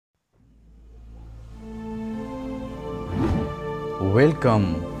Welcome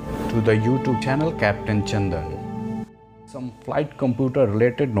to the YouTube channel Captain Chandan. Some flight computer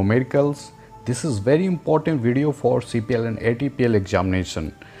related numericals. This is very important video for CPL and ATPL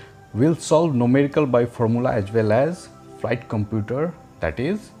examination. We'll solve numerical by formula as well as flight computer, that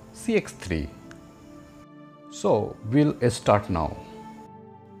is CX3. So we'll start now.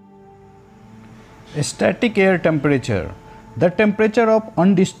 Static air temperature. The temperature of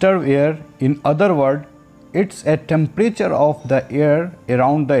undisturbed air, in other words, it's a temperature of the air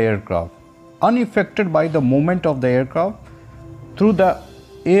around the aircraft, unaffected by the movement of the aircraft through the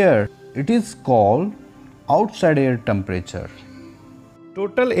air. It is called outside air temperature.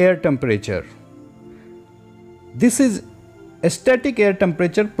 Total air temperature. This is static air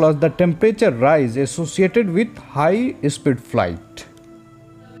temperature plus the temperature rise associated with high speed flight.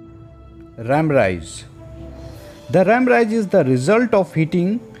 Ram rise. The ram rise is the result of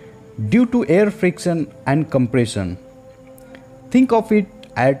heating due to air friction and compression. Think of it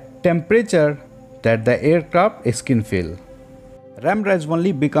at temperature that the aircraft skin feel. Ram rise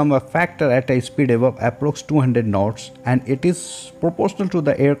only become a factor at a speed above approx 200 knots and it is proportional to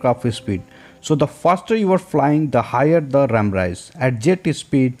the aircraft speed. So the faster you are flying, the higher the ram rise. At jet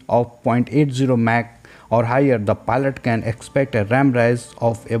speed of 0.80 Mach or higher, the pilot can expect a ram rise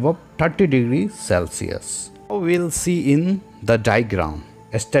of above 30 degrees Celsius. Now we'll see in the diagram.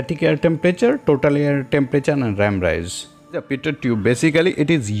 Static air temperature, total air temperature and ram rise. The pitot tube, basically it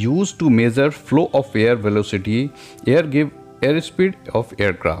is used to measure flow of air velocity. Air give airspeed of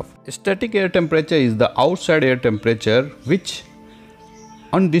aircraft. Static air temperature is the outside air temperature which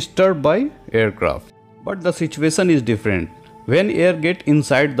undisturbed by aircraft. But the situation is different. When air get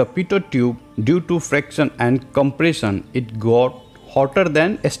inside the pitot tube, due to friction and compression, it got hotter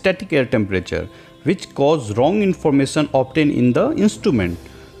than static air temperature, which cause wrong information obtained in the instrument.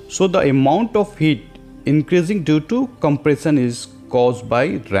 So the amount of heat increasing due to compression is caused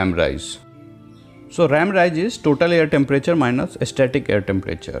by ram rise. So ram rise is total air temperature minus static air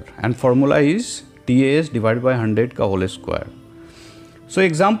temperature and formula is TAS divided by 100 ka whole square. So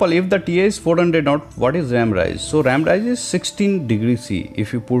example, if the TA is 400 knot, what is ram rise? So ram rise is 16 degrees C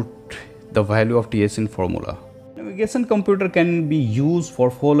if you put the value of TS in formula. Navigation computer can be used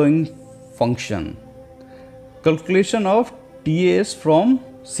for following function: calculation of TAS from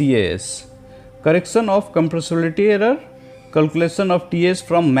CAS, correction of compressibility error, calculation of TS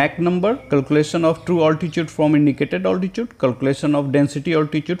from Mach number, calculation of true altitude from indicated altitude, calculation of density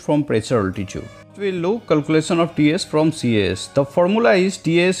altitude from pressure altitude. We will do calculation of TS from CAS. The formula is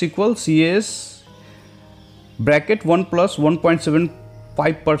TS equals CAS bracket 1 plus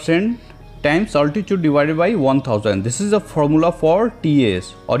 1.75% times altitude divided by 1000. This is a formula for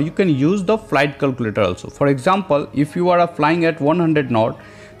TAS, or you can use the flight calculator also. For example, if you are flying at 100 knot,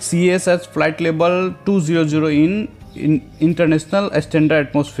 CAS has flight level 200 in international standard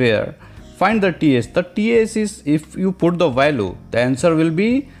atmosphere. Find the TS. The TS is, if you put the value, the answer will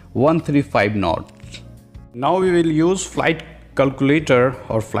be 135 knots. Now we will use flight calculator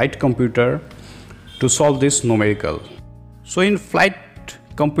or flight computer to solve this numerical. So in flight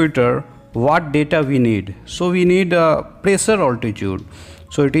computer, what data we need? So we need pressure altitude.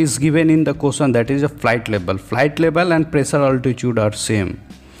 So it is given in the question, that is a flight level. Flight level and pressure altitude are same.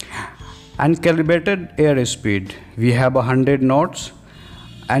 And calibrated airspeed, we have 100 knots.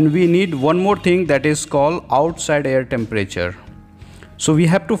 And we need one more thing, that is called outside air temperature. So we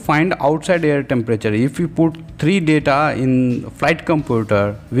have to find outside air temperature. If we put three data in flight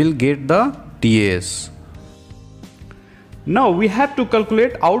computer, we'll get the TAS. Now we have to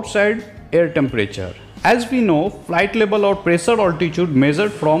calculate outside air temperature. As we know, flight level or pressure altitude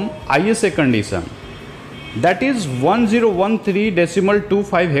measured from ISA condition, that is 1013.25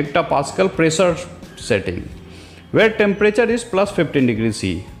 hectopascal pressure setting, where temperature is plus 15 degrees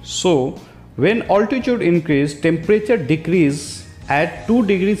C. So when altitude increase, temperature decrease at 2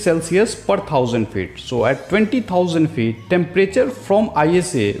 degrees Celsius per 1000 feet. So at 20,000 feet, temperature from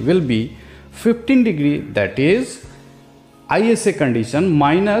ISA will be 15 degree, that is ISA condition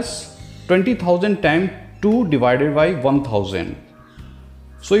minus 20,000 times 2 divided by 1000.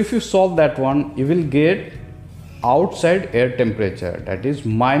 So if you solve that one, you will get outside air temperature, that is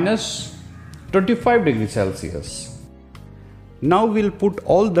minus 25 degrees Celsius. Now we'll put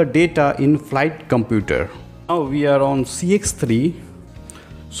all the data in flight computer. Now we are on CX3.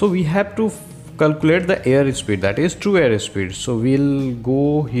 So we have to calculate the airspeed, that is true airspeed. So we'll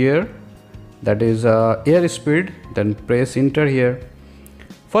go here, that is airspeed, then press enter here.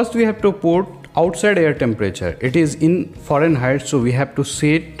 First we have to put outside air temperature. It is in Fahrenheit, so we have to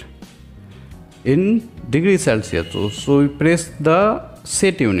set in degrees Celsius. So we press the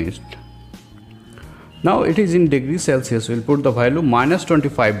set unit. Now it is in degrees Celsius. We'll put the value minus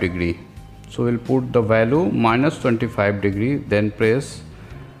 25 degree. So we'll put the value minus 25 degree, then press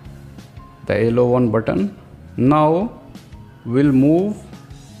the yellow one button. Now we'll move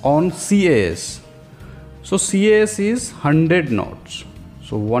on CAS. So CAS is 100 knots.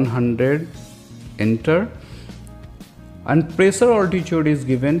 So 100, enter, and pressure altitude is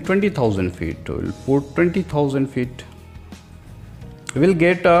given 20,000 feet. So we'll put 20,000 feet. We'll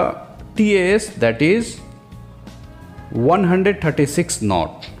get a TAS, that is 136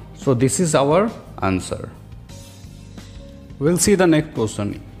 knot. So this is our answer. We'll see the next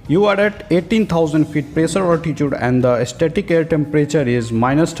question. You are at 18,000 feet pressure altitude and the static air temperature is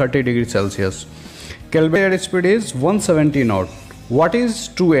minus 30 degrees Celsius. Calibrated airspeed is 170 knot. What is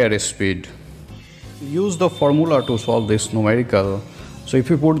true airspeed? Use the formula to solve this numerical. So if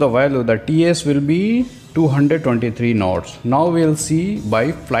you put the value, the TS will be 223 knots. Now we'll see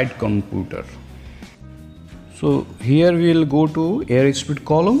by flight computer. So here we will go to airspeed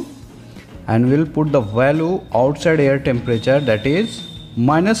column and we'll put the value outside air temperature, that is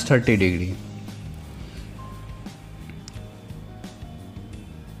minus 30 degree.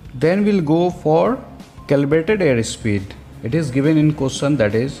 Then we'll go for calibrated airspeed. It is given in question,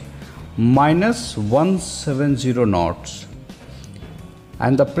 that is minus 170 knots.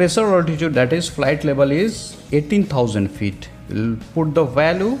 And the pressure altitude, that is flight level, is 18,000 feet. We'll put the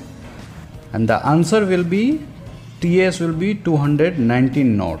value and the answer will be TS will be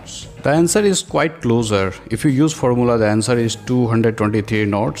 219 knots. The answer is quite closer. If you use formula, the answer is 223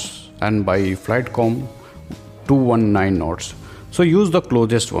 knots and by FlightCom 219 knots. So use the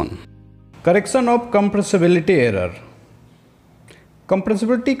closest one. Correction of compressibility error.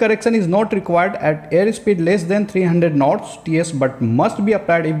 Compressibility correction is not required at airspeed less than 300 knots TS but must be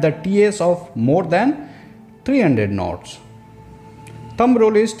applied if the TS of more than 300 knots. Thumb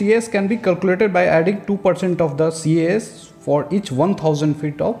rule is TS can be calculated by adding 2% of the CAS for each 1000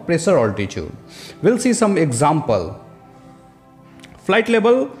 feet of pressure altitude. We'll see some example. Flight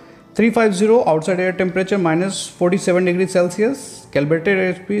level 350, outside air temperature minus 47 degrees Celsius. Calibrated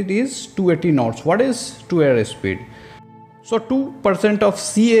airspeed is 280 knots. What is true airspeed? So 2% of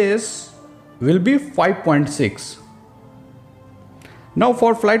CAS will be 5.6. Now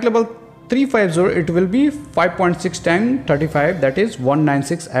for flight level 350, it will be 5.6 times 35, that is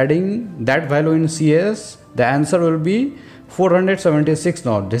 196. Adding that value in CAS, the answer will be 476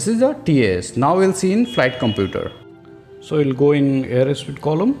 knots. This is the TAS. Now we'll see in flight computer. So we'll go in airspeed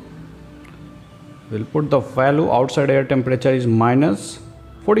column. We'll put the value outside air temperature is minus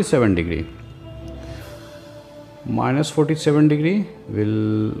 47 degree. Minus 47 degree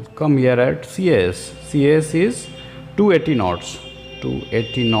will come here at CAS. CAS is 280 knots.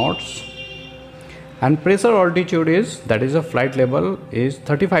 280 knots. And pressure altitude is, that is a flight level, is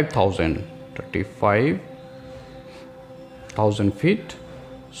 35,000 feet.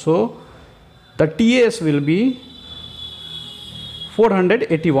 So the TS will be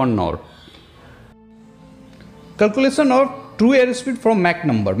 481 knot. Calculation of true airspeed from Mach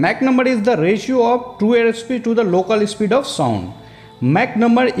number. Mach number is the ratio of true airspeed to the local speed of sound. Mach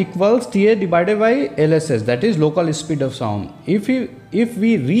number equals TA divided by LSS, that is local speed of sound. If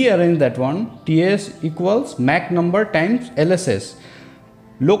we rearrange that one, TS equals Mach number times LSS.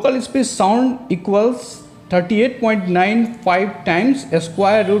 Local speed sound equals 38.95 times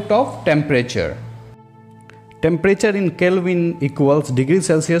square root of temperature. Temperature in Kelvin equals degrees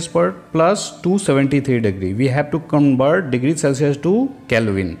Celsius per plus 273 degree. We have to convert degrees Celsius to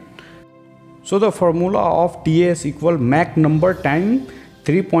Kelvin. So the formula of TS equal Mach number time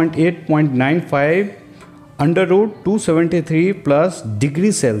 3.8.95 under root 273 plus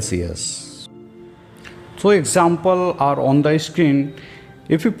degree Celsius. So example are on the screen.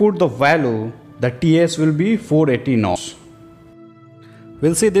 If you put the value, the TS will be 480 knots.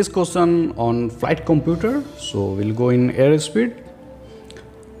 We'll see this question on flight computer. So we'll go in airspeed.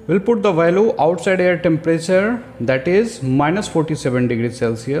 We'll put the value outside air temperature, that is minus 47 degrees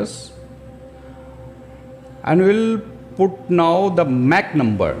Celsius. And we'll put now the Mach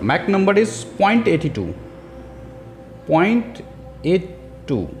number. Mach number is 0.82.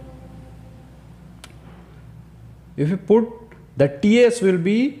 0.82. If you put, the TS will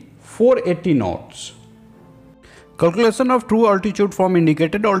be 480 knots. Calculation of true altitude from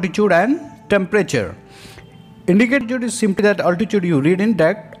indicated altitude and temperature. Indicated altitude is simply that altitude you read in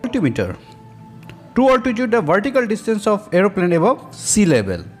that altimeter. True altitude, the vertical distance of aeroplane above sea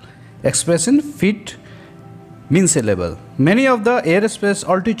level, expressed in feet mean sea level. Many of the airspace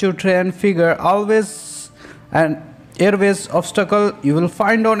altitude train figure always and airways obstacle you will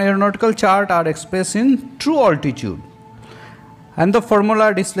find on aeronautical chart are expressed in true altitude. And the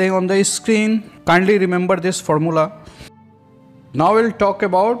formula displaying on the screen. Kindly remember this formula. Now we'll talk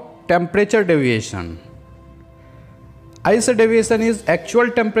about temperature deviation. ISA deviation is actual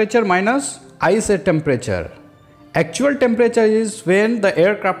temperature minus ISA temperature. Actual temperature is when the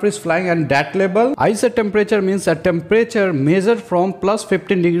aircraft is flying at that level. ISA temperature means a temperature measured from plus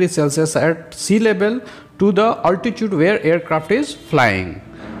 15 degrees Celsius at sea level to the altitude where aircraft is flying.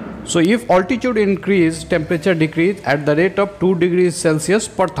 So if altitude increase, temperature decrease at the rate of 2 degrees Celsius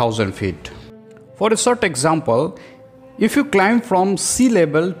per 1000 feet. For a short example, if you climb from sea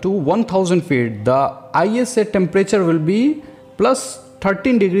level to 1000 feet, the ISA temperature will be plus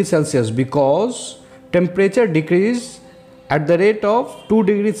 13 degrees Celsius because temperature decrease at the rate of 2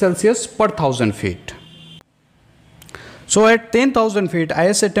 degrees Celsius per 1000 feet. So at 10,000 feet,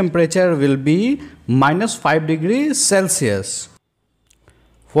 ISA temperature will be minus 5 degrees Celsius.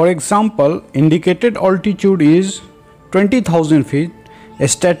 For example, indicated altitude is 20,000 feet. A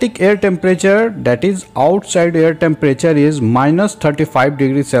static air temperature, that is outside air temperature, is minus 35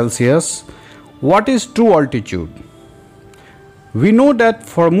 degrees Celsius. What is true altitude? We know that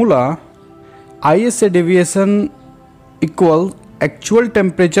formula ISA deviation equals actual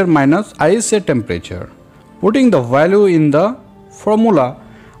temperature minus ISA temperature. Putting the value in the formula,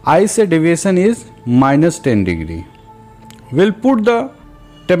 ISA deviation is minus 10 degree. We'll put the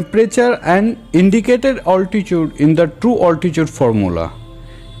temperature and indicated altitude in the true altitude formula.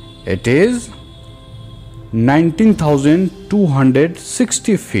 It is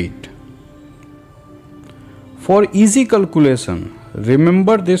 19,260 feet. For easy calculation,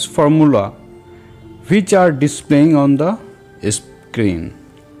 remember this formula which are displaying on the screen.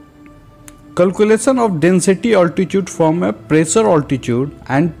 Calculation of density altitude from a pressure altitude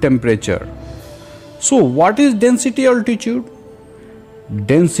and temperature. So what is density altitude?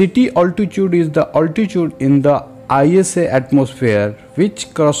 Density altitude is the altitude in the ISA atmosphere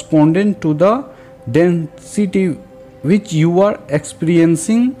which corresponding to the density which you are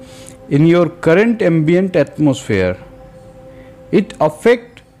experiencing in your current ambient atmosphere. It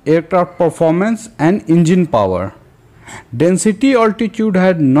affects aircraft performance and engine power. Density altitude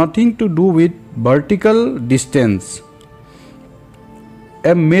had nothing to do with vertical distance,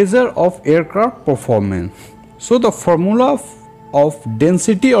 a measure of aircraft performance. So the formula of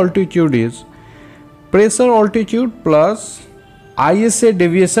density altitude is pressure altitude plus ISA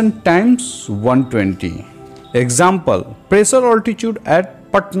deviation times 120. Example, pressure altitude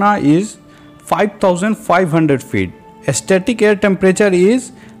at Patna is 5,500 feet. A static air temperature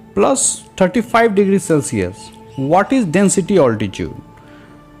is plus 35 degrees Celsius. What is density altitude?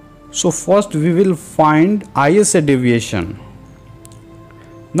 So first we will find ISA deviation.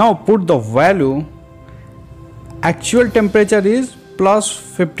 Now put the value. Actual temperature is plus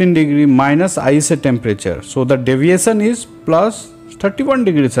 15 degree minus ISA temperature. So the deviation is plus 31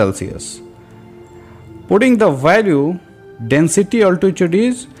 degrees Celsius. Putting the value, density altitude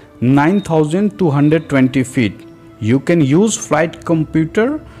is 9,220 feet. You can use flight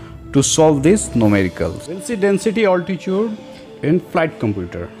computer to solve this numericals. We'll see density altitude in flight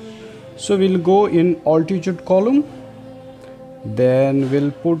computer. So we'll go in altitude column. Then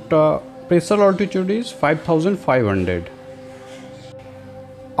we'll put pressure altitude is 5,500.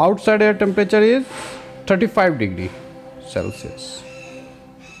 Outside air temperature is 35 degree Celsius.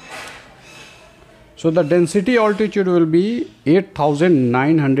 So the density altitude will be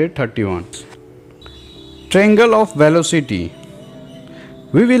 8,931. Triangle of velocity.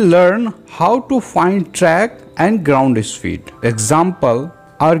 We will learn how to find track and ground speed. Example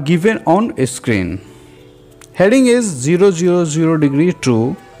are given on screen. Heading is 000 degree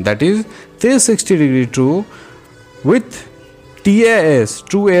true, that is 360 degree true, with TAS,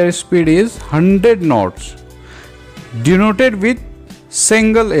 true airspeed is 100 knots, denoted with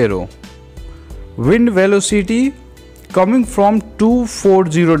single arrow. Wind velocity coming from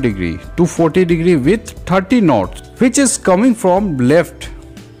 240 degree with 30 knots, which is coming from left,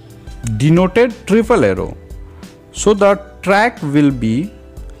 denoted triple arrow. So the track will be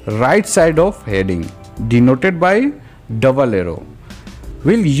right side of heading, denoted by double arrow.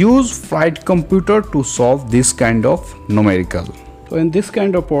 We'll use flight computer to solve this kind of numerical. So in this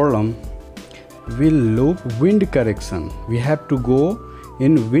kind of problem, we'll loop wind correction. We have to go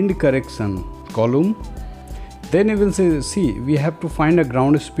in wind correction column. Then you will see we have to find a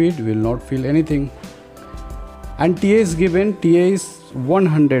ground speed. We will not feel anything. And TA is given. TA is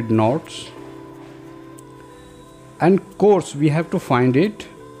 100 knots. And course we have to find it.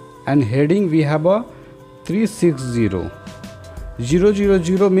 And heading we have a 360.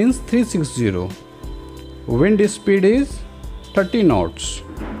 000 means 360. Wind speed is 30 knots.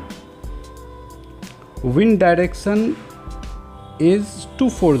 Wind direction is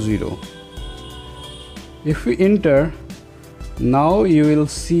 240. If we enter, now you will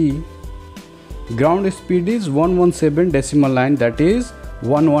see ground speed is 117 decimal line, that is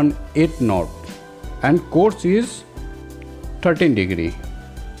 118 knot, and course is 13 degree.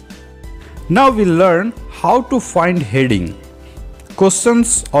 Now we learn how to find heading.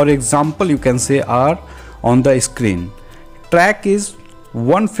 Questions or example you can say are on the screen. Track is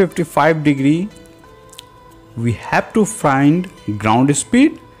 155 degree. We have to find ground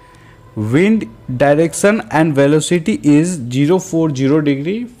speed. Wind direction and velocity is 040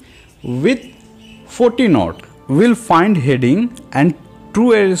 degree with 40 knot. We'll find heading, and true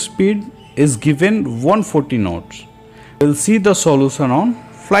airspeed is given 140 knots. We'll see the solution on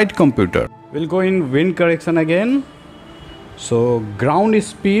flight computer. We'll go in wind correction again. So ground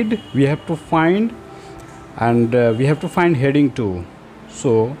speed we have to find, and we have to find heading too.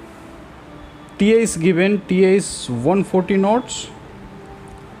 So TA is given, TA is 140 knots.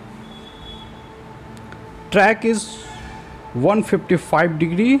 Track is 155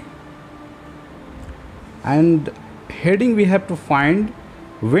 degree, and heading we have to find,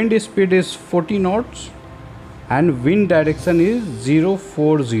 wind speed is 40 knots and wind direction is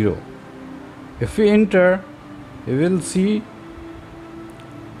 040. If we enter, we will see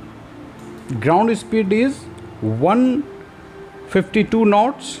ground speed is 152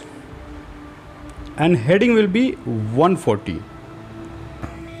 knots and heading will be 140.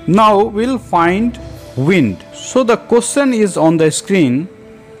 Now we'll find wind. So the question is on the screen.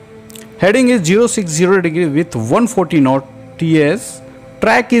 Heading is 060 degree with 140 knot TS.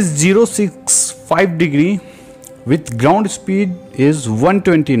 Track is 065 degree with ground speed is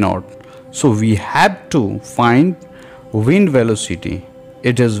 120 knot. So we have to find wind velocity.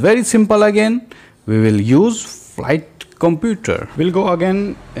 It is very simple again. We will use flight computer. We'll go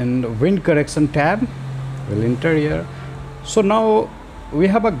again in wind correction tab. We'll enter here. So now we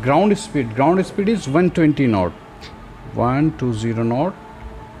have a ground speed. Ground speed is 120 knot. 120 knot.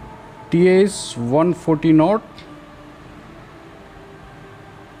 TA is 140 knot.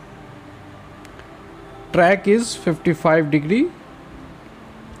 Track is 55 degree.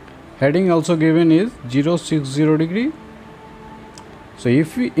 Heading also given is 060 degree. So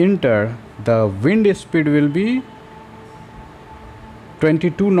if we enter, the wind speed will be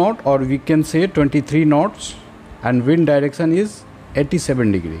 22 knot, or we can say 23 knots, and wind direction is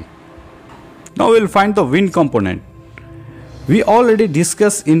 87 degree. Now we'll find the wind component. We already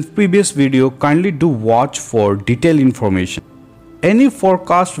discussed in previous video. Kindly do watch for detailed information. Any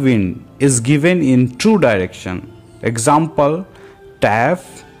forecast wind is given in true direction. Example,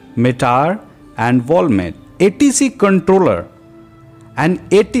 TAF, METAR and Volmet. ATC controller and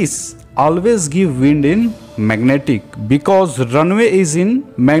ATIS always give wind in magnetic because runway is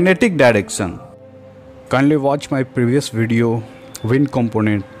in magnetic direction. Kindly watch my previous video, wind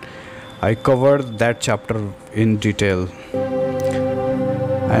component. I covered that chapter in detail.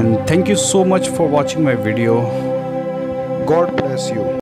 And thank you so much for watching my video. God bless you.